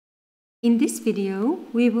In this video,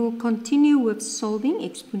 we will continue with solving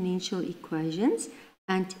exponential equations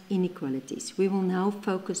and inequalities. We will now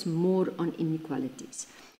focus more on inequalities.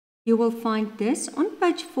 You will find this on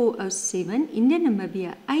page 407 in the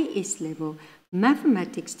Namibian AS-Level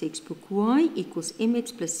Mathematics textbook, y equals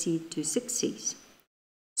mx plus c to succeed.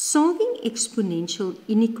 Solving exponential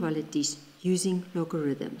inequalities using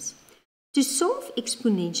logarithms. To solve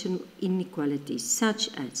exponential inequalities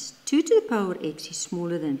such as 2 to the power x is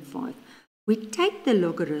smaller than 5, we take the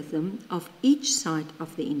logarithm of each side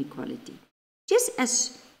of the inequality. Just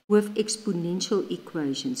as with exponential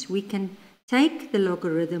equations, we can take the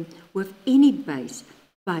logarithm with any base,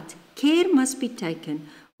 but care must be taken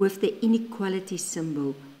with the inequality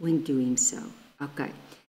symbol when doing so. Okay,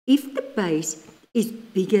 if the base is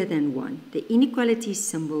bigger than 1, the inequality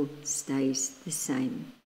symbol stays the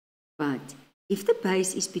same. But if the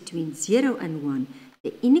base is between 0 and 1,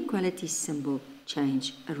 the inequality symbol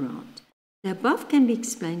changes around. The above can be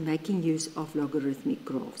explained making use of logarithmic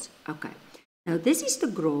graphs. Okay, now this is the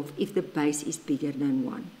graph if the base is bigger than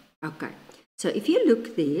 1. Okay, so if you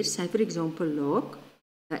look there, say for example log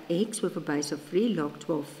x with a base of 3, log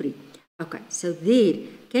 12, 3. Okay, so there,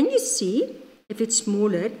 can you see if it's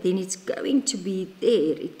smaller, then it's going to be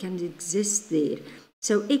there, it can exist there.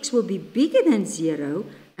 So x will be bigger than 0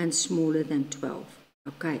 and smaller than 12.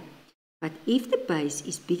 Okay, but if the base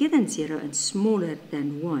is bigger than 0 and smaller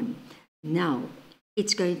than 1, now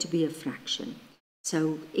it's going to be a fraction.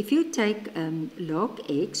 So if you take log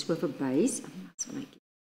x with a base, let's make it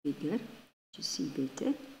bigger to see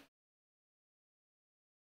better.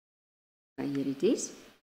 Okay, here it is.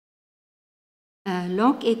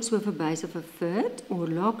 Log x with a base of a third or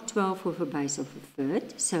log 12 with a base of a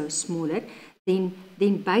third, so smaller, then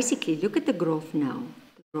basically look at the graph now.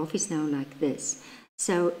 The graph is now like this.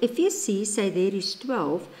 So if you see, say there is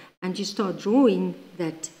 12 and you start drawing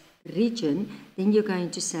that region, then you're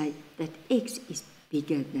going to say that x is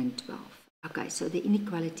bigger than 12. Okay, so the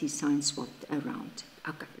inequality sign swapped around.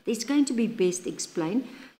 Okay, it's going to be best explained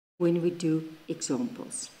when we do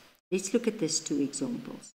examples. Let's look at these two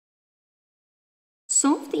examples.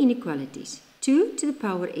 Solve the inequalities. 2 to the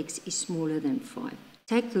power x is smaller than 5.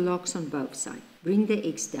 Take the logs on both sides. Bring the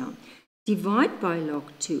x down. Divide by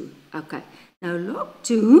log 2. Okay, now log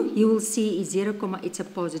 2, you will see is 0, it's a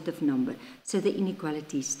positive number. So the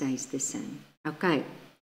inequality stays the same. Okay,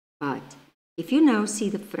 but if you now see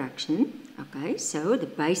the fraction, okay, so the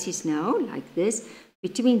base is now like this.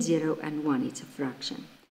 Between 0 and 1, it's a fraction.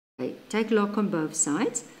 Okay, take log on both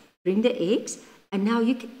sides. Bring the x. And now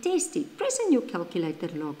you can test it. Press on your calculator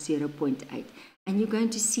log 0.8 and you're going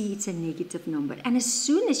to see it's a negative number. And as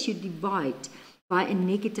soon as you divide by a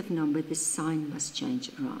negative number, the sign must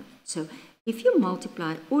change around. So if you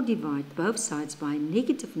multiply or divide both sides by a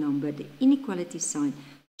negative number, the inequality sign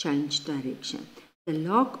changes direction. The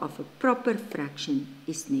log of a proper fraction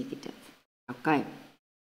is negative. Okay.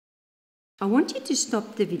 I want you to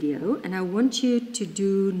stop the video and I want you to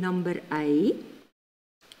do number A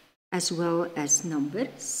as well as number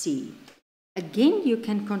C. Again, you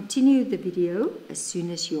can continue the video as soon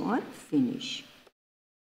as you are finished.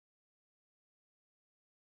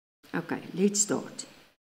 Okay, let's start.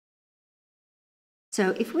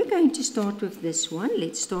 So if we're going to start with this one,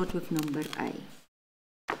 let's start with number A.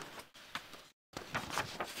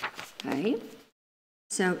 Okay,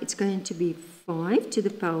 so it's going to be 5 to the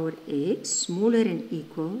power x smaller and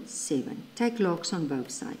equal 7. Take logs on both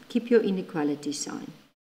sides. Keep your inequality sign.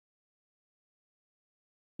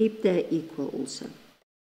 Keep the equal also.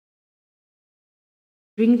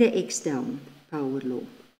 Bring the x down, power law.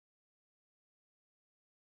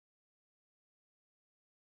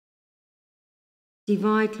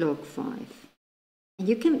 Divide log 5. And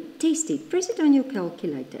you can test it. Press it on your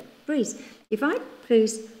calculator. Press. If I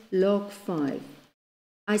press log 5,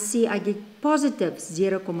 I see I get positive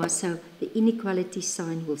 0, so the inequality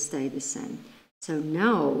sign will stay the same. So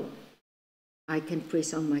now I can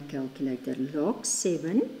press on my calculator log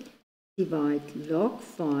 7, divide log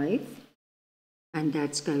 5, and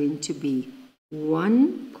that's going to be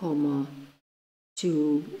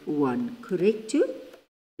 1,21. Correct to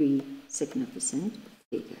 3 significant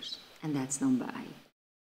figures. And that's number A.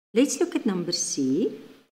 Let's look at number C.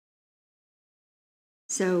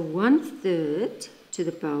 So 1/3 to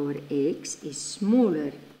the power x is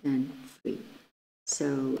smaller than 3.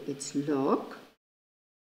 So it's log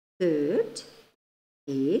third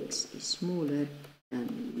x is smaller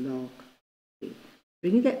than log 3.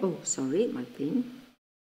 Bring the, oh sorry, my pen.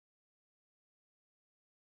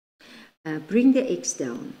 Bring the x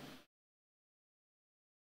down.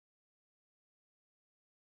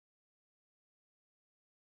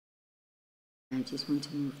 I just want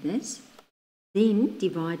to move this. Then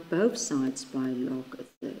divide both sides by log a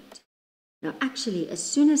third. Now actually, as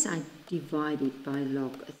soon as I divide it by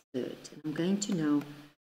log a third, and I'm going to now,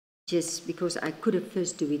 just because I could have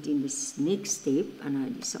first do it in this next step, and I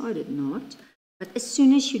decided not, but as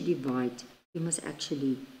soon as you divide, you must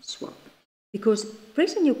actually swap. Because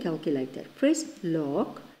press on your calculator, press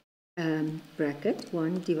log, bracket,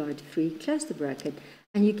 1 divided 3, close the bracket,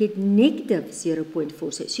 and you get negative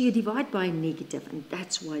 0.46. So you divide by negative, and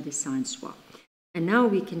that's why the sign swap. And now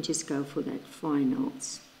we can just go for that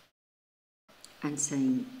finals. And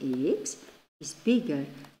saying x is bigger,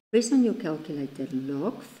 press on your calculator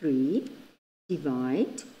log 3,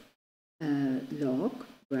 divide log,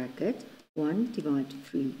 bracket, 1 divided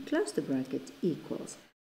 3, close the bracket, equals.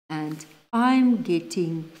 And I'm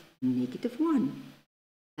getting negative 1.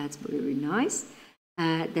 That's very nice.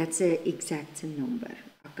 That's an exact number.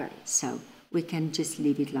 Okay, so we can just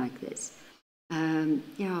leave it like this.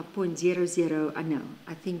 Yeah, 0.00, I know.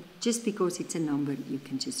 I think just because it's a number, you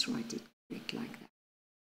can just write it like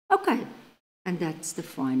that. Okay, and that's the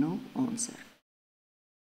final answer.